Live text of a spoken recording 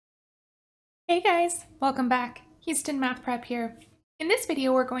Hey guys, welcome back. Houston Math Prep here. In this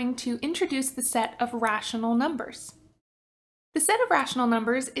video, we're going to introduce the set of rational numbers. The set of rational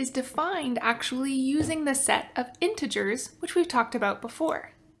numbers is defined actually using the set of integers, which we've talked about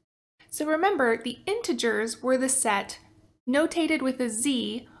before. So remember, the integers were the set notated with a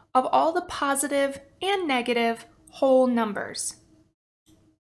z of all the positive and negative whole numbers.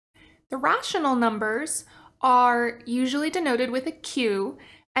 The rational numbers are usually denoted with a q,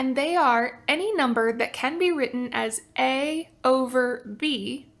 and they are any number that can be written as a over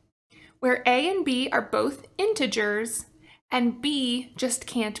b, where a and b are both integers and b just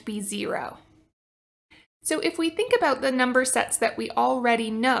can't be 0. So if we think about the number sets that we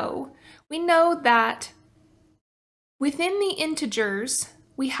already know, we know that within the integers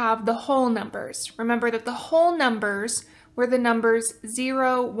we have the whole numbers. Remember that the whole numbers were the numbers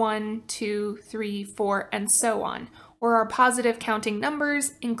 0, 1, 2, 3, 4, and so on, or our positive counting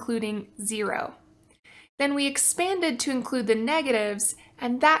numbers, including 0. Then we expanded to include the negatives,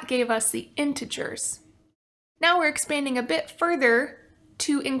 and that gave us the integers. Now we're expanding a bit further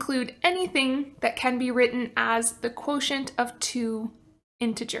to include anything that can be written as the quotient of two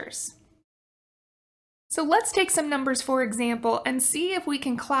integers. So let's take some numbers, for example, and see if we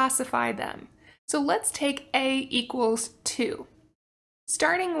can classify them. So let's take a equals 2.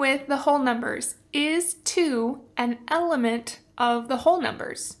 Starting with the whole numbers, is 2 an element of the whole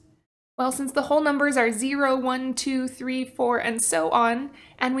numbers? Well, since the whole numbers are 0, 1, 2, 3, 4, and so on,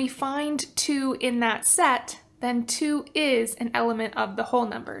 and we find 2 in that set, then 2 is an element of the whole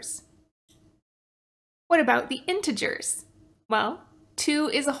numbers. What about the integers? Well, 2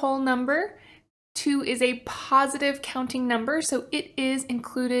 is a whole number. 2 is a positive counting number, so it is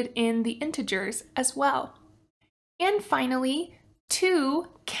included in the integers as well. And finally, 2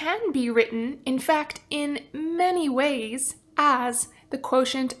 can be written, in fact, in many ways, as the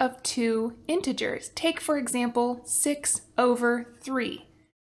quotient of two integers. Take, for example, 6 over 3.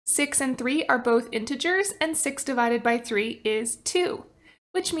 6 and 3 are both integers, and 6 divided by 3 is 2,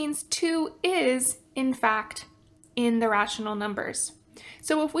 which means 2 is, in fact, in the rational numbers.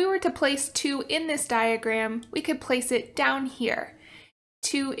 So if we were to place 2 in this diagram, we could place it down here.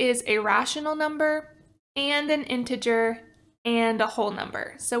 2 is a rational number and an integer and a whole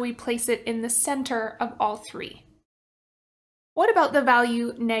number, so we place it in the center of all three. What about the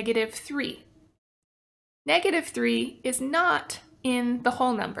value -3? -3 is not in the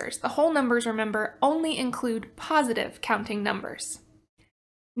whole numbers. The whole numbers, remember, only include positive counting numbers.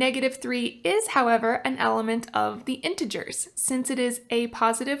 -3 is, however, an element of the integers, since it is a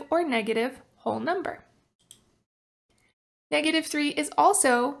positive or negative whole number. -3 is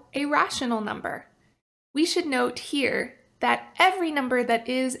also a rational number. We should note here that every number that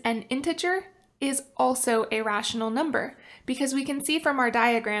is an integer is also a rational number, because we can see from our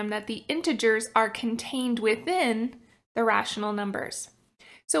diagram that the integers are contained within the rational numbers.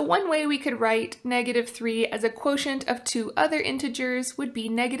 So one way we could write -3 as a quotient of two other integers would be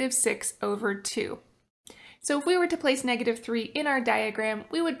 -6 over 2. So if we were to place -3 in our diagram,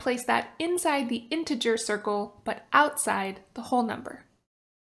 we would place that inside the integer circle, but outside the whole number.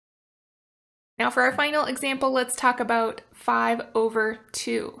 Now for our final example, let's talk about 5 over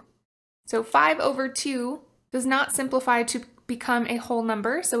 2. So 5 over 2 does not simplify to become a whole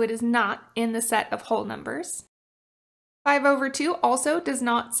number, so it is not in the set of whole numbers. 5 over 2 also does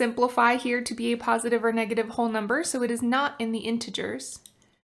not simplify here to be a positive or negative whole number, so it is not in the integers.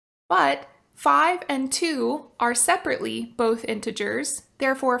 But 5 and 2 are separately both integers,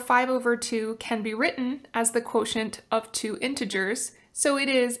 therefore 5 over 2 can be written as the quotient of two integers, so it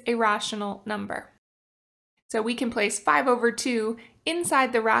is a rational number. So we can place 5 over 2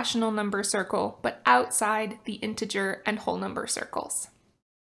 inside the rational number circle, but outside the integer and whole number circles.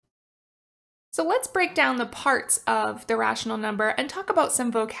 So let's break down the parts of the rational number and talk about some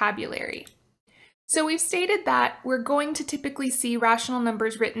vocabulary. So we've stated that we're going to typically see rational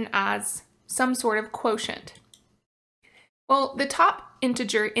numbers written as some sort of quotient. Well, the top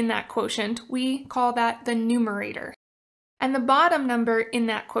integer in that quotient, we call that the numerator. And the bottom number in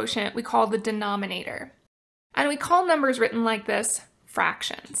that quotient we call the denominator. And we call numbers written like this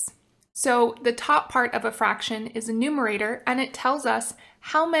fractions. So the top part of a fraction is a numerator, and it tells us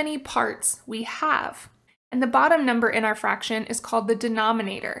how many parts we have. And the bottom number in our fraction is called the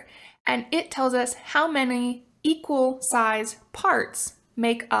denominator, and it tells us how many equal size parts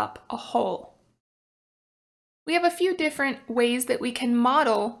make up a whole. We have a few different ways that we can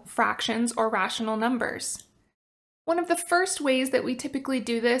model fractions or rational numbers. One of the first ways that we typically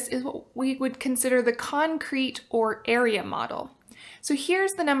do this is what we would consider the concrete or area model. So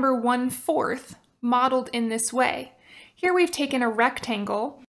here's the number 1/4 modeled in this way. Here we've taken a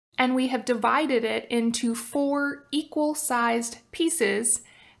rectangle and we have divided it into 4 equal-sized pieces,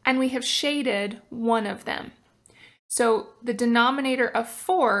 and we have shaded one of them. So the denominator of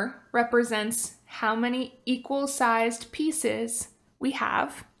 4 represents how many equal-sized pieces we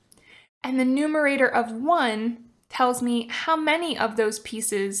have, and the numerator of 1 tells me how many of those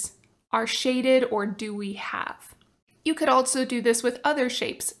pieces are shaded or do we have. You could also do this with other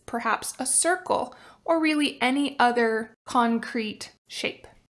shapes, perhaps a circle, or really any other concrete shape.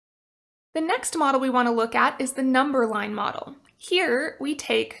 The next model we want to look at is the number line model. Here we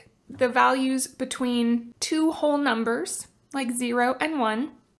take the values between 2 whole numbers, like 0 and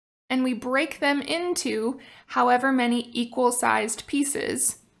 1, and we break them into however many equal-sized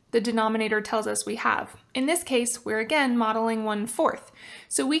pieces the denominator tells us we have. In this case, we're again modeling 1/4.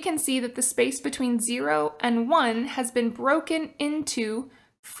 So we can see that the space between 0 and 1 has been broken into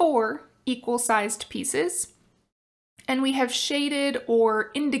 4 equal-sized pieces, and we have shaded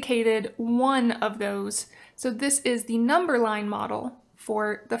or indicated one of those. So this is the number line model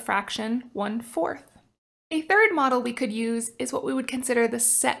for the fraction 1/4. A third model we could use is what we would consider the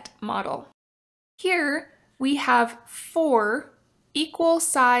set model. Here we have 4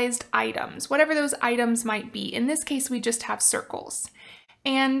 equal-sized items, whatever those items might be. In this case, we just have circles.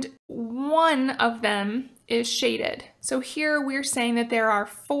 And one of them is shaded. So here we're saying that there are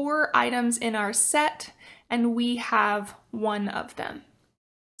 4 items in our set, and we have one of them.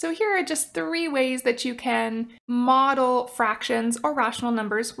 So here are just 3 ways that you can model fractions or rational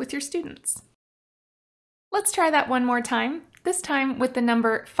numbers with your students. Let's try that one more time, this time with the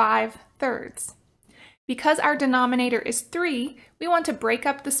number 5/3. Because our denominator is 3, we want to break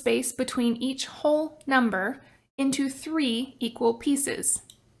up the space between each whole number into 3 equal pieces.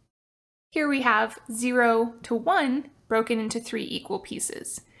 Here we have 0 to 1 broken into 3 equal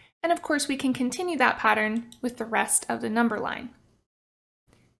pieces. And of course we can continue that pattern with the rest of the number line.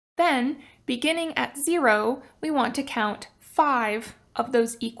 Then, beginning at 0, we want to count 5 of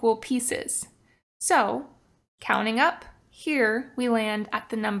those equal pieces. So, counting up, here we land at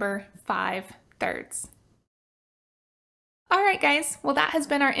the number 5/3. All right, guys, well, that has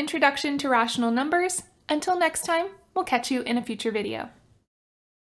been our introduction to rational numbers. Until next time, we'll catch you in a future video.